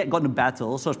 He hasn't yet gone to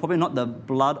battle, so it's probably not the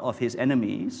blood of his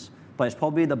enemies, but it's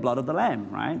probably the blood of the Lamb,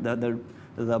 right?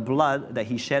 The blood that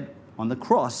he shed on the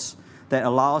cross that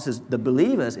allows the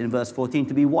believers in verse 14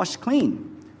 to be washed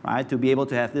clean, right? To be able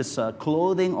to have this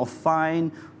clothing of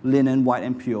fine linen, white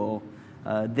and pure.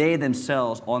 They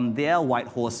themselves on their white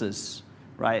horses,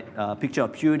 right? Picture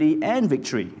of purity and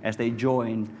victory as they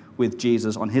join with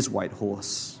Jesus on his white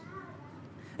horse.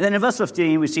 And then in verse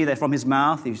 15, we see that from his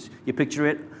mouth, you picture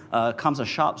it, comes a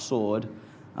sharp sword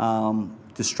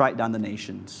to strike down the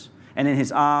nations. And in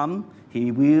his arm,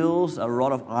 he wields a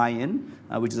rod of iron,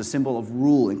 which is a symbol of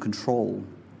rule and control.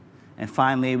 And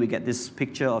finally, we get this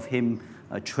picture of him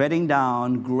treading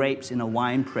down grapes in a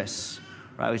wine press,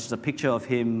 right, which is a picture of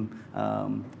him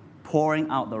pouring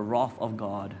out the wrath of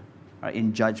God, right,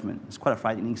 in judgment. It's quite a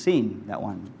frightening scene, that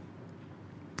one.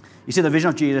 You see, the vision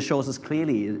of Jesus shows us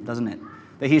clearly, doesn't it,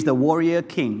 that he's the warrior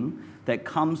king that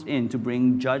comes in to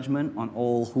bring judgment on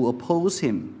all who oppose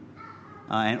him.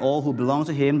 And all who belong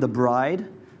to him, the bride,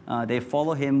 they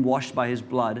follow him, washed by his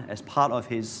blood as part of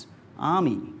his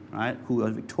army, right, who are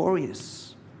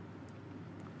victorious.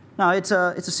 Now, it's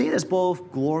a scene that's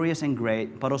both glorious and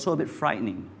great, but also a bit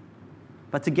frightening.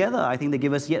 But together, I think they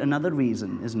give us yet another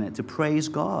reason, isn't it, to praise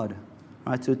God,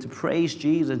 right, to praise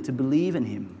Jesus and to believe in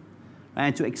him,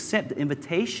 and to accept the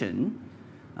invitation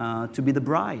to be the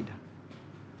bride.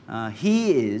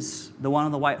 He is the one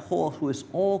on the white horse who is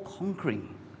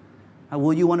all-conquering.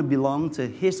 Will you want to belong to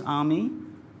his army,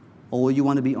 or will you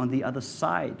want to be on the other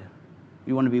side?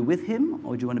 You want to be with him,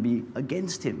 or do you want to be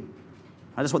against him?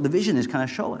 That's what the vision is kind of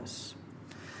show us.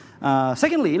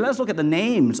 Secondly, let's look at the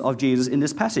names of Jesus in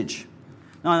this passage.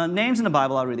 Now, names in the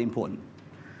Bible are really important.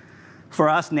 For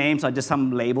us, names are just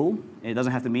some label. It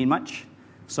doesn't have to mean much.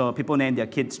 So people name their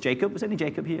kids Jacob. Is there any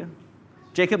Jacob here?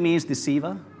 Jacob means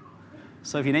deceiver.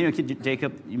 So if you name your kid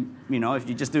Jacob, you know, if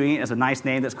you're just doing it as a nice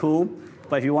name, that's cool.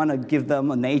 But if you want to give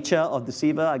them a nature of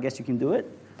deceiver, I guess you can do it.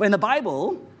 But in the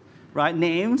Bible, right,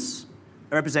 names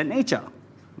represent nature,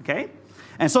 okay?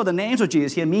 And so the names of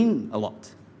Jesus here mean a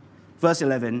lot. Verse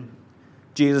 11,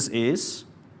 Jesus is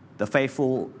the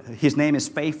faithful, his name is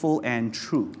faithful and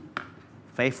true.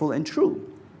 Faithful and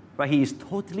true, right? He is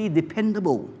totally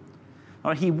dependable.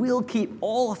 Right? He will keep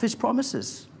all of his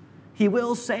promises. He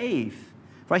will save,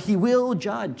 right? He will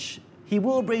judge. He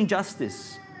will bring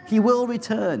justice. He will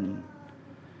return.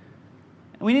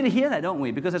 And we need to hear that, don't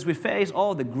we? Because as we face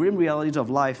all the grim realities of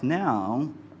life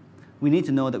now, we need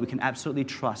to know that we can absolutely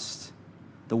trust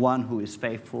the one who is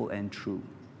faithful and true.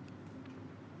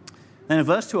 Then in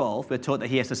verse 12, we're told that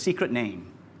he has a secret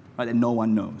name, right, that no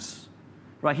one knows.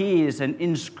 Right? He is an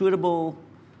inscrutable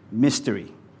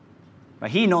mystery.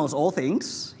 Right? He knows all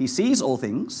things. He sees all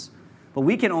things. But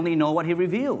we can only know what he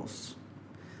reveals.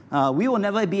 We will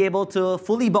never be able to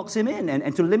fully box him in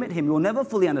and to limit him. We will never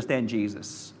fully understand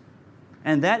Jesus.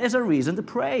 And that is a reason to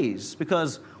praise.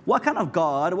 Because what kind of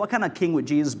God, what kind of king would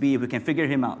Jesus be if we can figure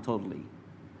him out totally?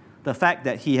 The fact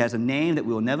that he has a name that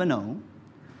we will never know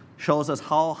shows us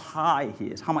how high he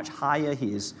is, how much higher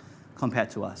he is compared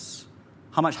to us,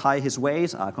 how much higher his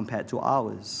ways are compared to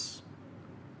ours.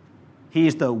 He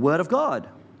is the Word of God,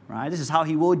 right? This is how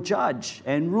he will judge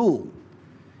and rule.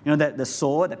 You know, that the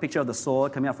sword, that picture of the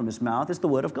sword coming out from his mouth is the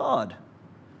Word of God,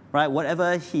 right?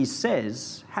 Whatever he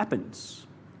says happens.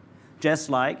 Just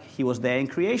like he was there in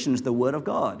creation, it's the Word of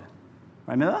God.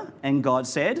 Remember? And God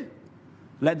said,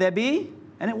 let there be,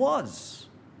 and it was.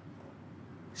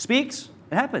 Speaks,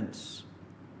 it happens.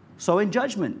 So in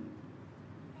judgment,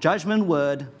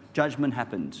 word, judgment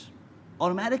happens.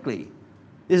 Automatically.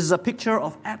 This is a picture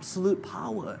of absolute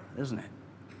power, isn't it?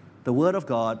 The Word of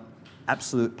God,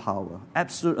 absolute power,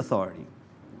 absolute authority.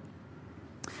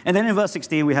 And then in verse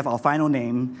 16, we have our final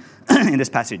name in this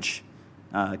passage.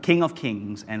 King of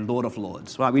Kings and Lord of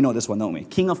Lords. Right, we know this one, don't we?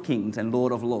 King of Kings and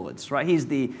Lord of Lords. Right, he's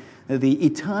the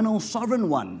eternal sovereign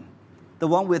one, the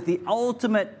one with the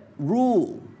ultimate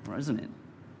rule, right, isn't it?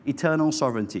 Eternal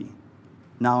sovereignty,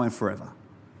 now and forever.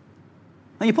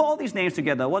 Now you put all these names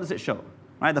together, what does it show?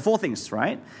 Right, the four things,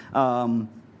 right?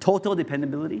 Total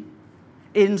dependability,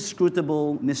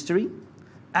 inscrutable mystery,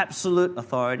 absolute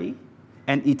authority,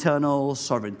 and eternal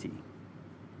sovereignty.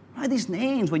 Right, these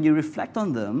names, when you reflect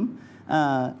on them,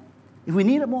 if we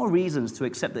needed more reasons to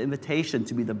accept the invitation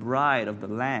to be the bride of the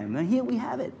Lamb, then here we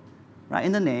have it, right,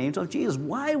 in the names of Jesus.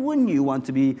 Why wouldn't you want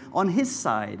to be on his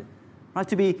side, right,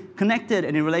 to be connected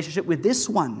and in relationship with this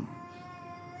one?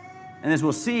 And as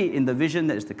we'll see in the vision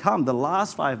that is to come, the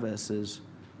last 5 verses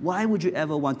Why would you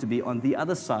ever want to be on the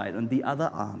other side, on the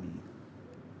other army?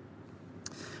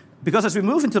 Because as we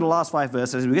move into the last 5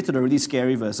 verses, we get to the really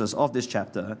scary verses of this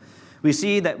chapter, we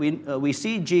see that we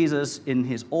see Jesus in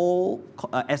his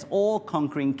as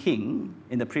all-conquering king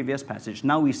in the previous passage.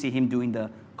 Now we see him doing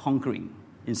the conquering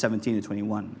in 17 to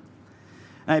 21.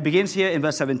 And it begins here in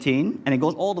verse 17, and it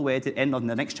goes all the way to the end of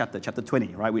the next chapter, chapter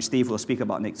 20, right, which Steve will speak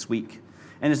about next week.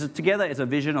 And together it's a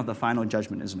vision of the final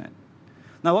judgment, isn't it?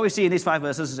 Now what we see in these 5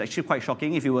 verses is actually quite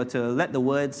shocking. If you were to let the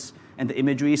words and the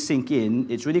imagery sink in,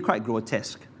 it's really quite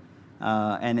grotesque.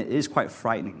 And it is quite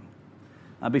frightening.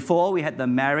 Before, we had the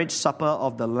marriage supper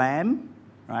of the Lamb,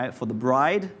 right, for the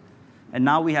bride. And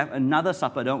now we have another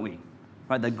supper, don't we?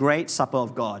 Right, the great supper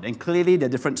of God. And clearly, they're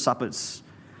different suppers.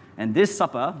 And this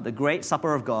supper, the great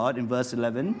supper of God, in verse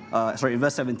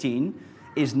 17,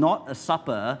 is not a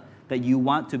supper that you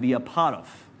want to be a part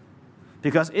of.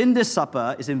 Because in this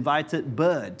supper is invited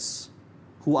birds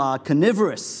who are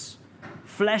carnivorous,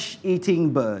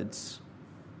 flesh-eating birds,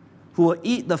 who will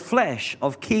eat the flesh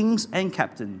of kings and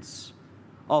captains,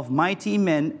 of mighty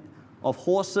men, of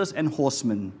horses and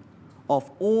horsemen, of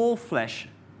all flesh,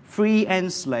 free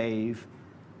and slave,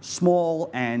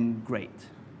 small and great.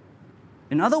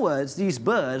 In other words, these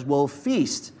birds will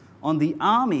feast on the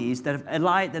armies that have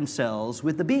allied themselves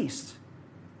with the beast.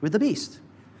 With the beast.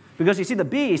 Because you see, the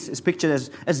beast is pictured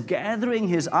as gathering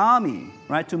his army,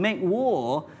 right, to make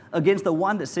war against the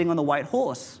one that's sitting on the white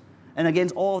horse and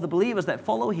against all of the believers that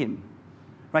follow him.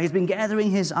 Right, he's been gathering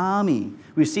his army.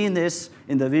 We've seen this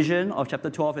in the vision of chapter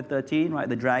 12 and 13, right,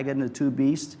 the dragon and the 2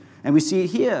 beasts. And we see it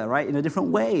here, right, in a different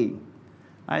way.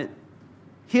 Right?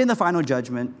 Here in the final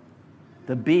judgment,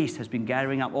 the beast has been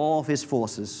gathering up all of his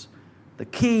forces, the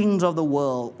kings of the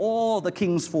world, all the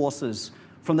king's forces,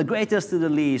 from the greatest to the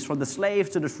least, from the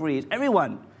slaves to the free,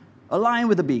 everyone aligned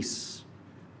with the beast.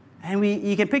 And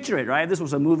you can picture it, right? If this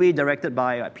was a movie directed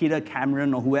by Peter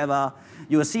Cameron or whoever,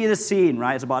 you will see this scene,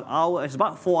 right? It's about a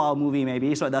 4-hour movie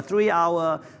maybe. So at the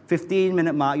 3-hour,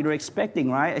 15-minute mark, you're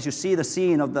expecting, right? As you see the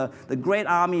scene of the great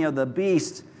army of the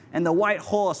beast and the white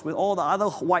horse with all the other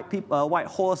white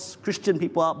horse Christian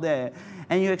people up there,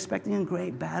 and you're expecting a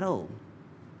great battle.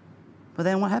 But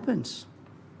then what happens?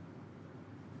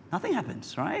 Nothing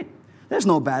happens, right? There's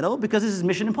no battle because this is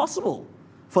mission impossible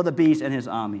for the beast and his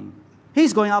army.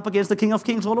 He's going up against the King of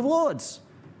Kings, Lord of Lords.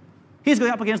 He's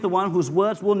going up against the one whose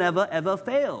words will never, ever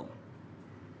fail.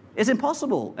 It's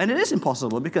impossible. And it is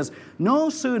impossible because no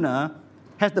sooner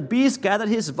has the beast gathered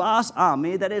his vast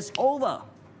army that it's over.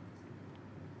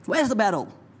 Where's the battle?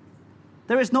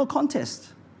 There is no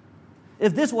contest.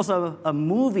 If this was a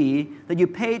movie that you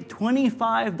paid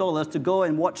 $25 to go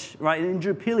and watch, right, in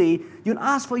Jupili, you'd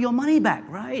ask for your money back,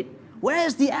 right?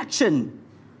 Where's the action,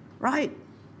 right?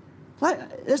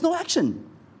 There's no action.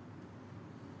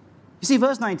 You see,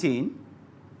 verse 19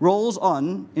 rolls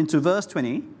on into verse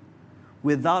 20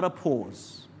 without a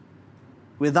pause,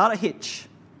 without a hitch,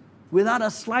 without a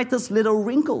slightest little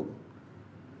wrinkle.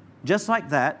 Just like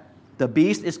that, the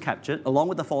beast is captured along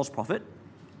with the false prophet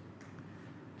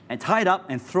and tied up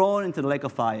and thrown into the lake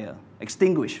of fire,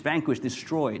 extinguished, vanquished,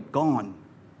 destroyed, gone.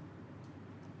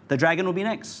 The dragon will be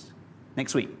next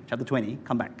week, chapter 20,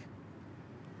 come back.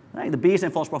 Right? The beast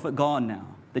and false prophet gone now.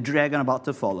 The dragon about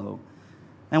to follow.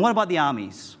 And what about the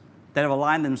armies that have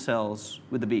aligned themselves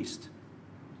with the beast?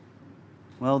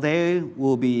 Well, they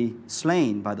will be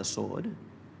slain by the sword.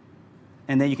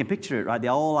 And then you can picture it, right?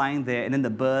 They're all lying there, and then the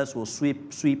birds will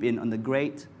sweep in on the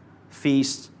great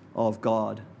feast of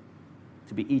God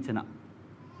to be eaten up.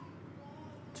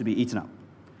 To be eaten up.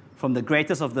 From the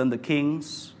greatest of them, the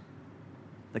kings,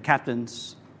 the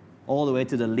captains, all the way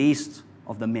to the least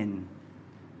of the men.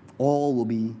 All will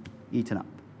be eaten up.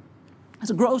 It's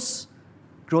a gross,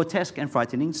 grotesque, and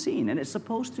frightening scene, and it's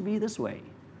supposed to be this way.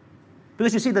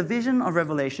 Because you see, the vision of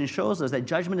Revelation shows us that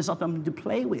judgment is not something to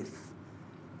play with.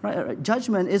 Right?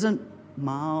 Judgment isn't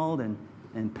mild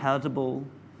and palatable.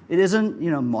 It isn't,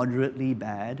 moderately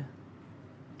bad.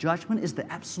 Judgment is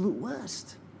the absolute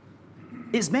worst.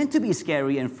 It's meant to be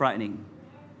scary and frightening.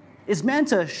 It's meant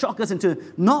to shock us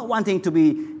into not wanting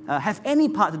to have any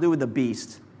part to do with the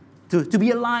beast, to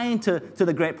be aligned to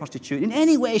the great prostitute in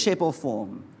any way, shape, or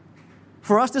form.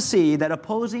 For us to see that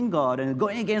opposing God and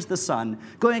going against the Son,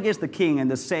 going against the King and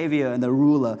the Savior and the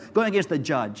ruler, going against the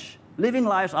judge, living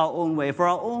lives our own way, for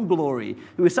our own glory,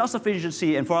 with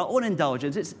self-sufficiency and for our own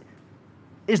indulgence,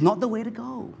 is not the way to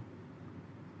go.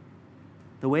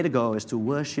 The way to go is to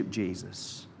worship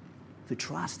Jesus, to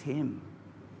trust Him,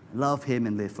 love Him,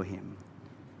 and live for Him.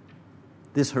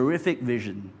 This horrific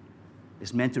vision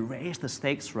is meant to raise the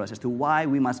stakes for us as to why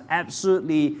we must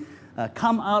absolutely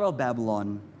come out of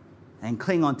Babylon and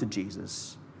cling on to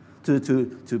Jesus.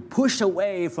 to push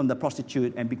away from the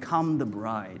prostitute and become the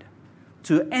bride,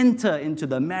 to enter into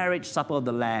the marriage supper of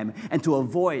the Lamb, and to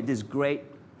avoid this great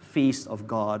feast of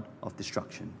God of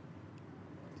destruction.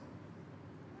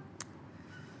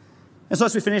 And so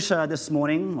as we finish this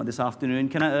morning or this afternoon,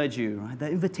 can I urge you, right, the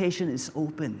invitation is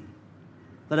open.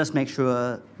 Let us make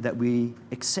sure that we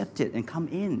accept it and come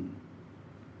in.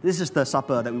 This is the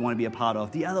supper that we want to be a part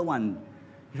of. The other one,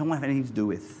 you don't want to have anything to do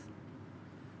with.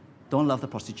 Don't love the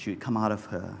prostitute. Come out of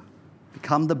her.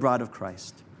 Become the bride of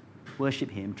Christ.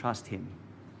 Worship Him. Trust Him.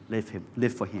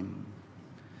 Live for Him.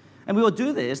 And we will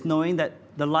do this knowing that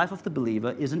the life of the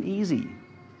believer isn't easy.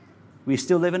 We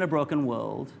still live in a broken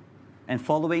world, and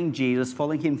following Jesus,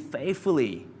 following Him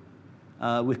faithfully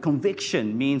with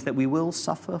conviction means that we will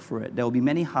suffer for it. There will be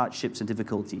many hardships and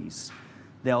difficulties.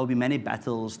 There will be many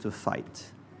battles to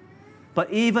fight.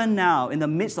 But even now, in the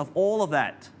midst of all of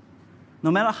that,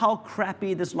 no matter how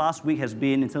crappy this last week has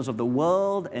been in terms of the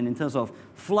world and in terms of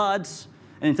floods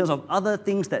and in terms of other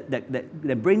things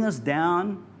that bring us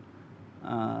down,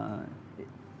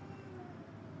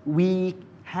 we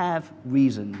have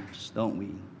reasons, don't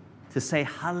we, to say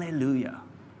hallelujah,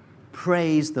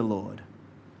 praise the Lord.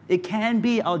 It can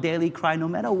be our daily cry no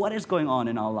matter what is going on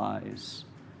in our lives.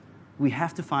 We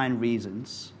have to find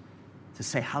reasons to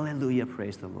say hallelujah,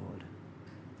 praise the Lord.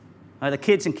 The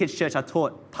kids in Kids Church are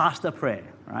taught pastor prayer,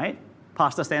 right?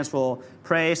 Pastor stands for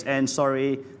praise and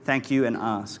sorry, thank you, and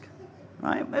ask,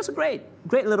 right? That's a great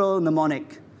little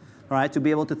mnemonic, right? To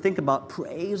be able to think about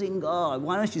praising God.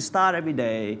 Why don't you start every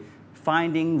day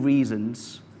finding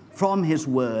reasons from His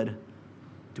Word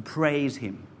to praise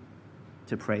Him,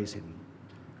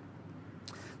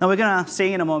 Now we're going to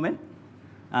sing in a moment,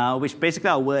 which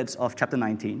basically are words of chapter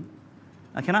 19.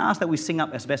 Can I ask that we sing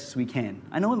up as best as we can?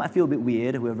 I know it might feel a bit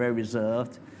weird. We're very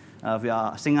reserved. We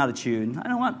are singing out of tune. I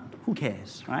know what? Who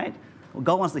cares, right? Well,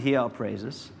 God wants to hear our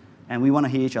praises, and we want to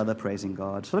hear each other praising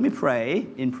God. So let me pray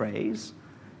in praise,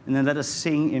 and then let us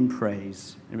sing in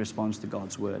praise in response to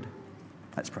God's word.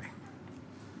 Let's pray.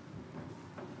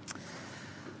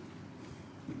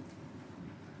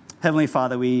 Heavenly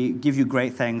Father, we give you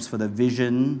great thanks for the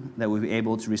vision that we'll be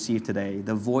able to receive today,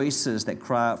 the voices that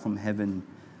cry out from heaven,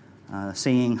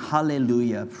 singing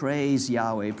hallelujah, praise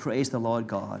Yahweh, praise the Lord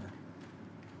God,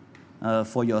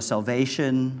 for your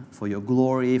salvation, for your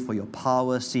glory, for your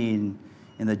power seen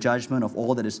in the judgment of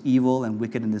all that is evil and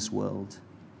wicked in this world.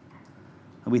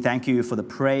 And we thank you for the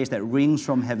praise that rings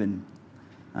from heaven,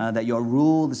 that your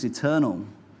rule is eternal,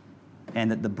 and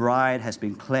that the bride has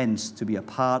been cleansed to be a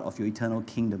part of your eternal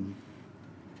kingdom.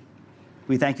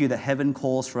 We thank you that heaven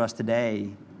calls for us today,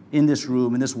 in this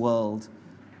room, in this world,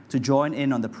 to join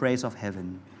in on the praise of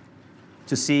heaven,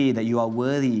 to see that you are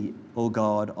worthy, O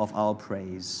God, of our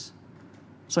praise.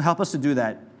 So help us to do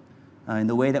that in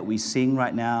the way that we sing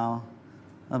right now,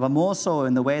 but more so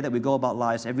in the way that we go about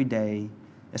lives every day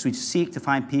as we seek to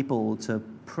find people to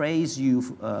praise you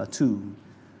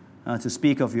to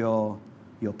speak of your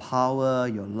power,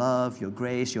 your love, your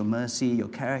grace, your mercy, your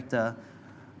character,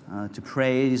 to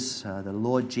praise the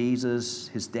Lord Jesus,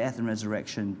 His death and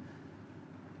resurrection.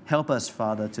 Help us,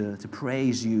 Father, to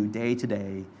praise you day to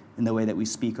day in the way that we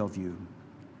speak of you.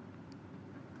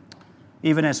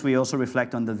 Even as we also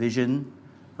reflect on the vision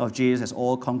of Jesus as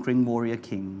all-conquering warrior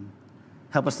king,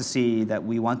 help us to see that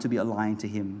we want to be aligned to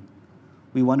Him.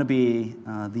 We want to be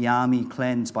the army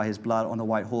cleansed by His blood on the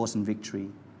white horse in victory.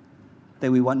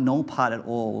 That we want no part at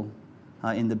all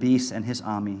in the beast and his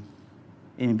army,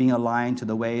 in being aligned to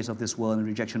the ways of this world and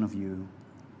rejection of you.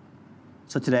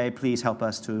 So today, please help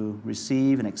us to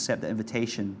receive and accept the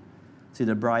invitation to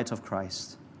the brides of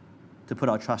Christ, to put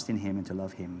our trust in Him and to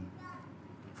love Him.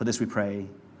 For this we pray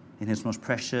in His most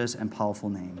precious and powerful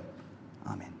name.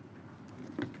 Amen.